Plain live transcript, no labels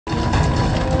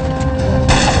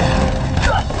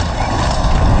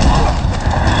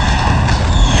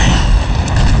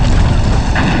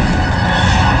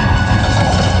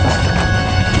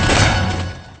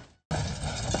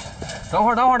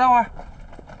等会儿。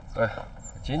哎，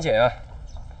紧啊！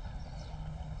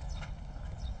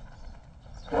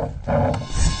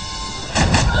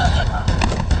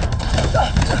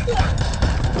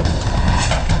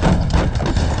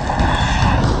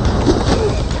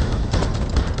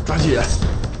抓紧！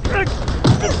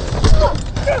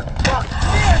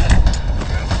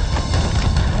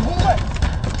武工队，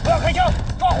不要开枪，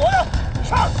抓活的，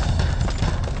上！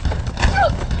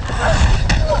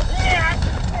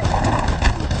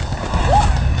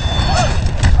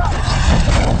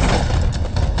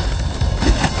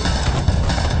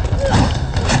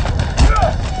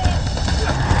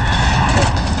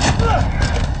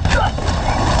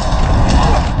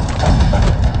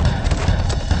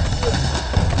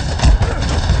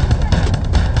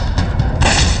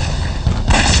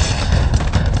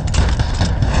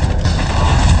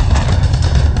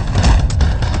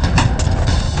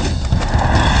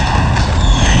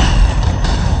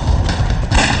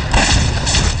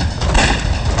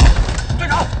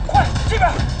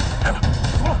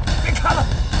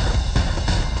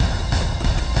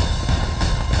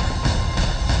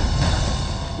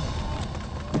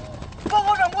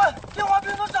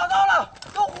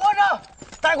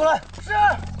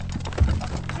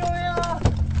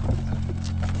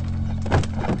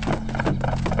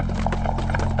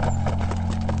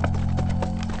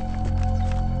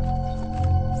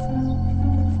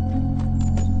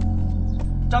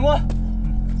长官，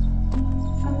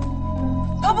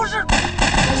他不是。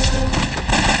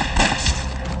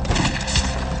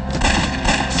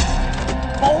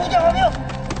保护电话兵。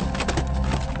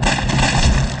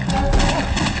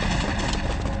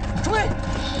追！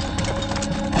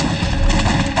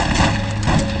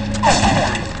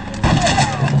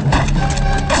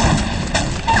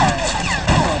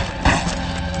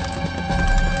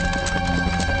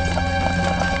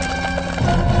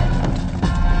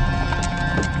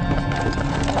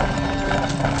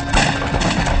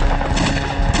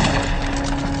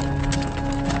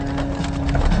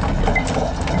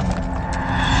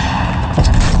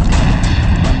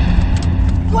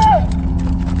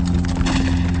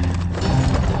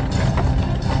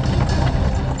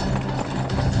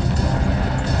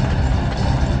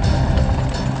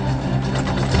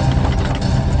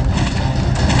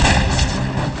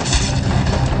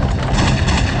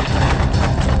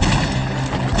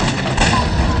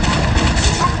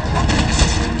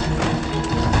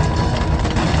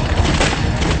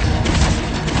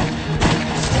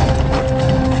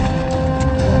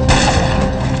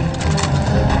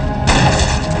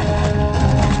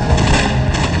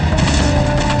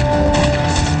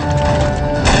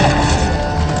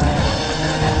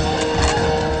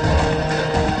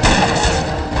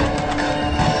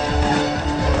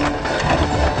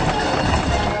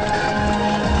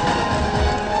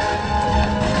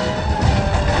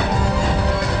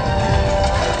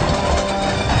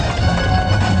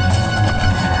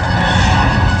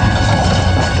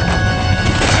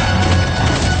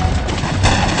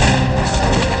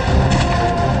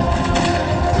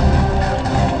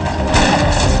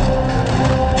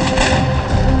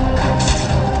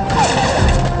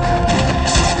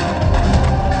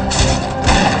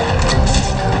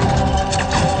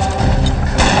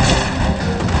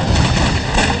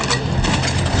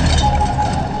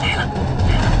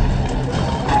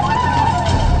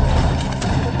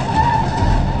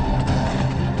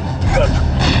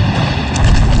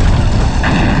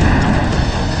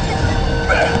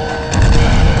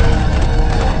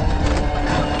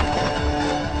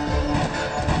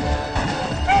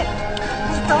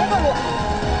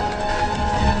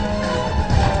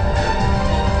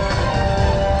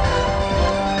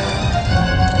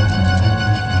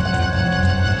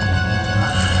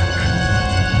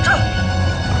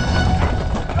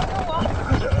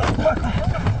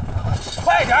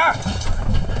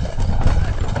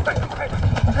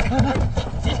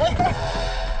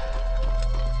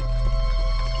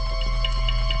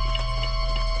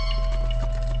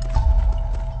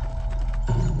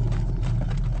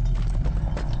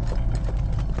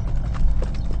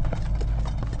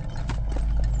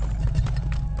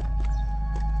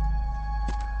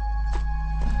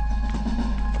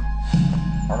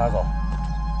拿走。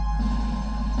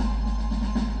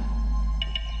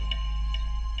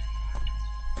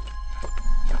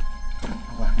长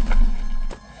官，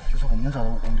就算我们能找到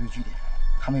武工队据点，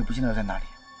他们也不见得在那里。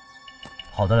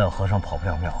跑得了和尚跑不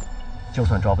了庙，就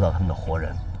算抓不到他们的活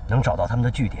人，能找到他们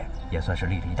的据点，也算是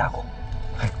立了一大功。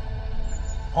嘿，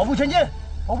跑步前进，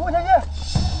跑步前进。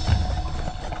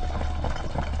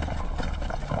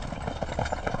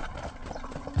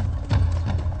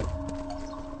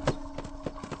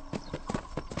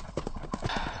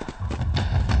 长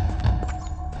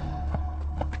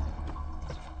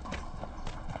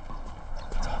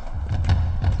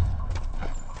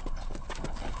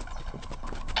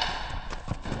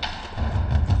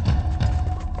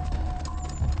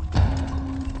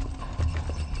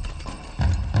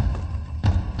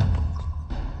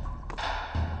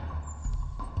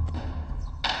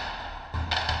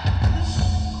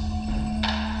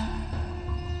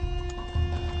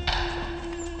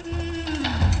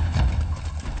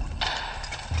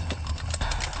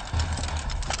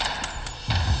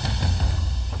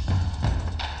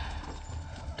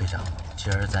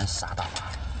今儿咱傻大把。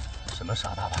什么傻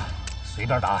大把？随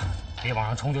便打，别往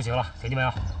上冲就行了，听见没有？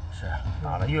是，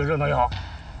打得越热闹越好。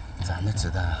咱的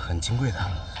子弹很金贵的。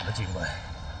什么金贵？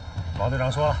王队长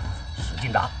说了，使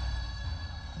劲打。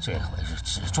这回是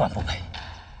只赚不赔。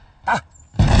打！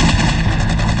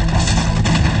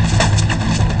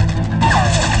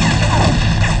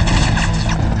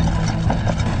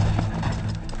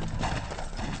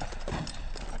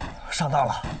上当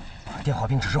了，电话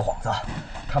兵只是幌子，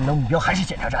他们的目标还是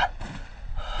检查站。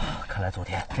看来昨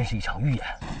天真是一场预演，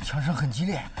枪声很激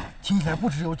烈，听起来不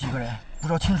只有几个人，不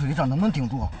知道清水队长能不能顶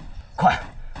住。快，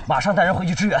马上带人回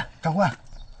去支援。长官，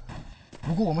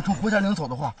如果我们从胡家岭走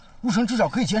的话，路程至少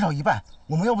可以减少一半。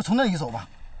我们要不从那里走吧？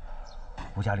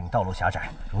胡家岭道路狭窄，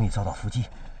容易遭到伏击。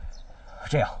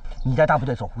这样，你带大部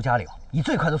队走胡家岭，以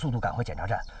最快的速度赶回检查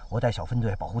站。我带小分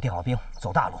队保护电话兵，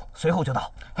走大路，随后就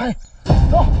到。哎，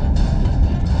走，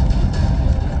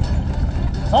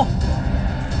走。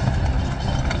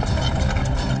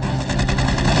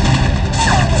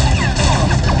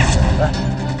来。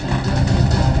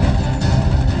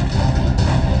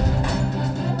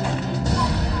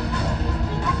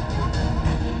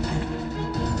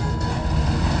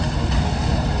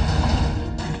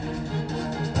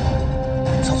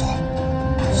少佐，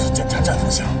是检查站方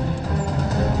向。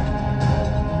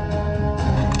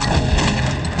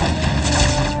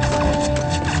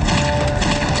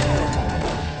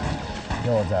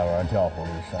又在玩调虎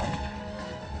离山。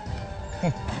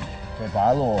哼，这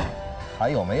八路还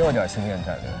有没有点经验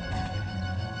战略？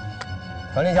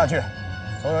传令下去，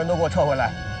所有人都给我撤回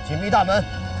来，紧闭大门，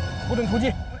不准出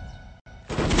击。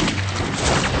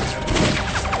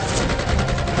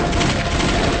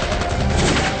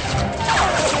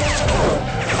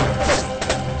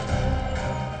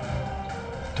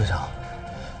队长，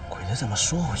鬼子怎么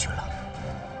缩回去了？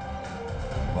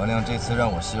王亮这次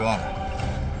让我失望了，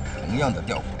同样的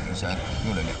调虎离山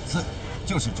用了2次，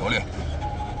就是拙劣。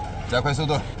加快速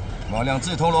度，王亮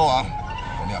自投罗网，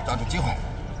我们要抓住机会。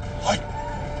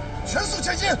全速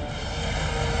前进！